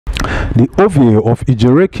The Ovie of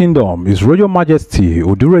Idjerhe Kingdom, His Royal Majesty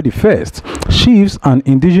Idjerhe I, chiefs and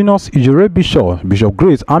indigenous Idjerhe Bishop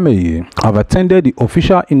Grace Ameye, have attended the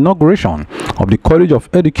official inauguration of the College of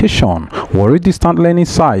Education, Warri Distant Learning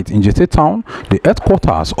Site in Idjerhe Town, the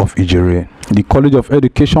headquarters of Idjerhe. The College of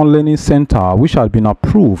Education Learning Center, which had been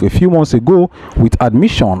approved a few months ago with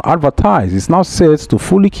admission advertised, is now set to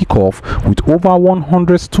fully kick off with over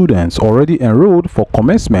 100 students already enrolled for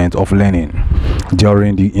commencement of learning.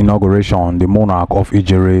 During the inauguration, the monarch of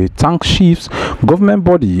Idjerhe thanked chiefs, government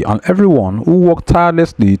body, and everyone who worked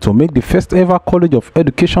tirelessly to make the first ever College of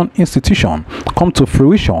Education institution come to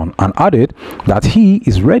fruition, and added that he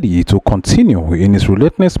is ready to continue in his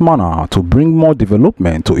relentless manner to bring more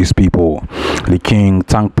development to his people. The king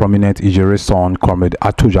thanked prominent Idjerhe son, Comrade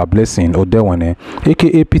Atuja Blessing Odewene,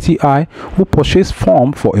 aka PTI, who purchased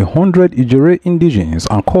form for 100 Idjerhe indigenes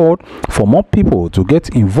and called for more people to get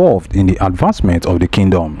involved in the advancement of the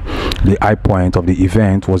kingdom. The high point of the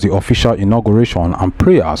event was the official inauguration and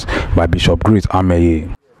prayers by Bishop Grace Ameye.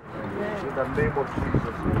 In the name of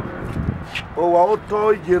Jesus.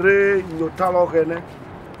 Owaoto Idjerhe nyotalogene.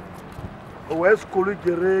 Oweskulu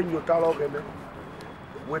Idjerhe nyotalogene.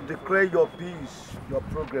 We declare your peace, your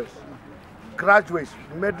progress. Graduates,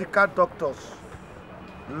 medical doctors,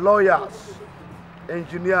 lawyers,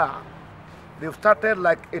 engineers, they've started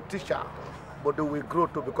like a teacher, but they will grow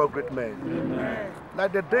to become great men. Amen.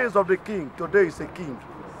 Like the days of the king, today is a king.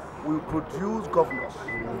 We will produce governors,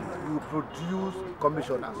 we will produce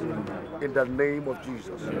commissioners. Amen. In the name of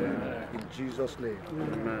Jesus. Amen. In Jesus' name.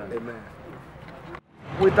 Amen. Amen.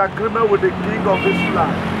 With agreement with the king of this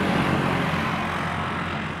land,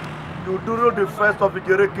 you do the first of the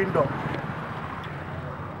Idjerhe Kingdom.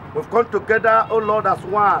 We've come together, oh Lord, as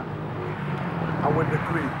one, and we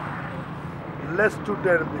decree, let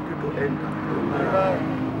students begin to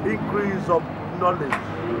enter. Increase of knowledge,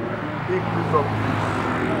 increase of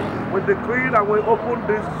peace. We decree that we open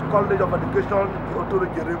this College of Education to the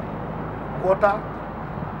Idjerhe quarter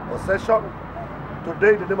or session.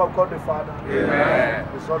 Today, in the name of God the Father, Amen.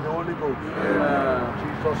 The Son, the Holy Ghost, Amen. In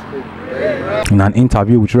Jesus' name. Amen. In an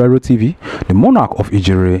interview with Rero TV, the monarch of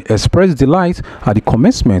Idjerhe expressed delight at the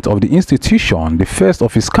commencement of the institution, the first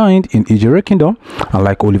of its kind in Idjerhe Kingdom, and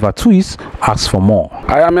like Oliver Twist, asked for more.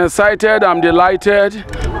 I am excited, I'm delighted,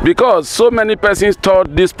 because so many persons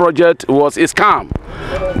thought this project was a scam.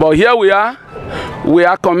 But here we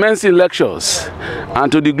are commencing lectures,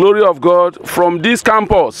 and to the glory of God, from this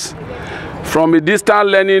campus, from a distant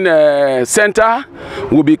learning center,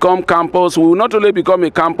 will become campus. We will not only become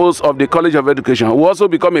a campus of the College of Education, we will also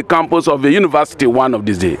become a campus of the university one of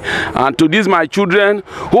this day. And to these my children,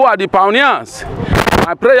 who are the pioneers,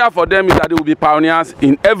 my prayer for them is that they will be pioneers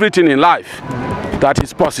in everything in life that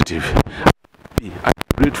is positive. I'm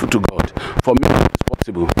grateful to God for making this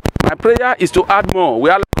possible. My prayer is to add more. We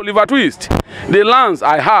are like Oliver Twist. The lands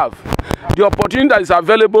I have, the opportunity that is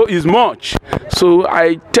available is much. So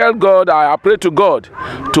I tell God, I pray to God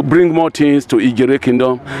to bring more things to Idjerhe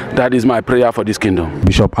Kingdom. That is my prayer for this kingdom.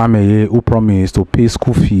 Bishop Ameye, who promised to pay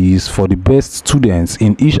school fees for the best students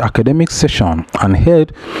in each academic session and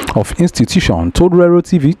head of institution, told Rero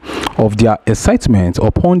TV of their excitement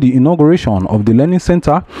upon the inauguration of the Learning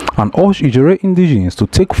Center and urged Idjerhe indigenes to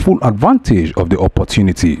take full advantage of the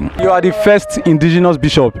opportunity. You are the first indigenous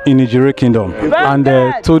bishop in Idjerhe Kingdom, and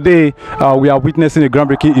today we are witnessing a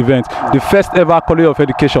groundbreaking event, the first ever College of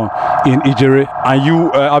Education in Idjerhe, and you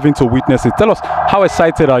having to witness it. Tell us, how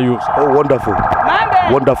excited are you? Oh, wonderful.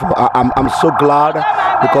 Wonderful. I'm so glad,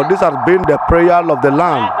 because this has been the prayer of the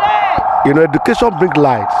land. You know, education brings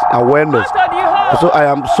light, awareness. So I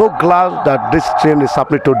am so glad that this thing is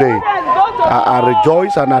happening today. I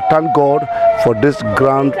rejoice and I thank God for this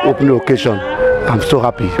grand opening occasion. I'm so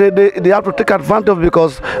happy. They have to take advantage,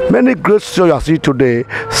 because many great shows you see today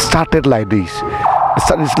started like this.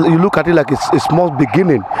 You look at it like it's a small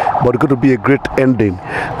beginning, but it's going to be a great ending.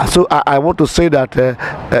 And so I want to say that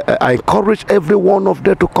I encourage every one of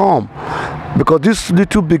them to come, because this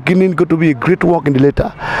little beginning is going to be a great work in the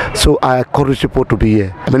later. So I encourage people to be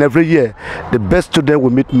here. I mean, every year the best student will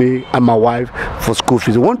meet me and my wife for school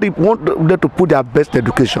fees. We want them to put their best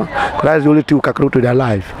education. That is the only thing we can contribute to their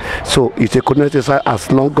life. So it's a continuous exercise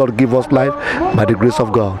as long as God gives us life by the grace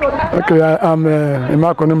of God. Okay, I'm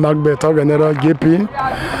Imakonu Macbeth, General JP.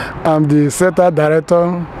 I'm the center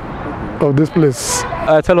director of this place.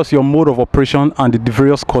 Tell us your mode of operation and the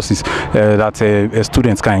various courses that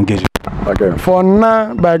students can engage in. Okay, for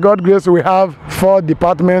now, by God's grace, we have 4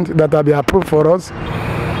 departments that have been approved for us.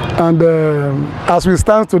 And as we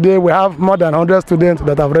stand today, we have more than 100 students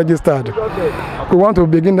that have registered. We want to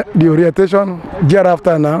begin the orientation year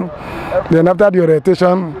after now. Then after the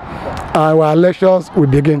orientation, our lectures will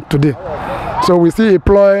begin today. So we still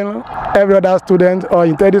employing every other student or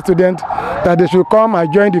intended student that they should come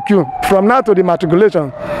and join the queue. From now to the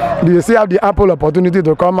matriculation, they still have the ample opportunity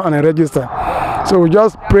to come and register. So we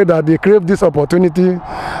just pray that they crave this opportunity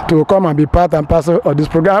to come and be part and parcel of this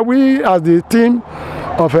program. We, as the team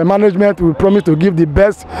of management, we promise to give the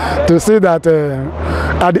best to see that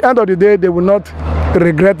at the end of the day, they will not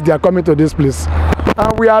regret their coming to this place.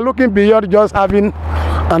 And we are looking beyond just having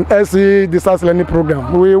an SC distance learning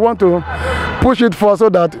program. We want to push it for so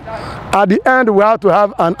that at the end we have to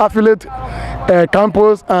have an affiliate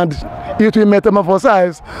campus, and it will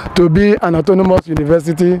metamorphosize to be an autonomous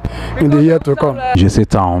university in the year to come. Idjerhe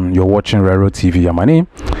Town, you're watching Rero TV, and my name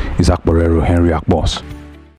is Rero Henry Akbos.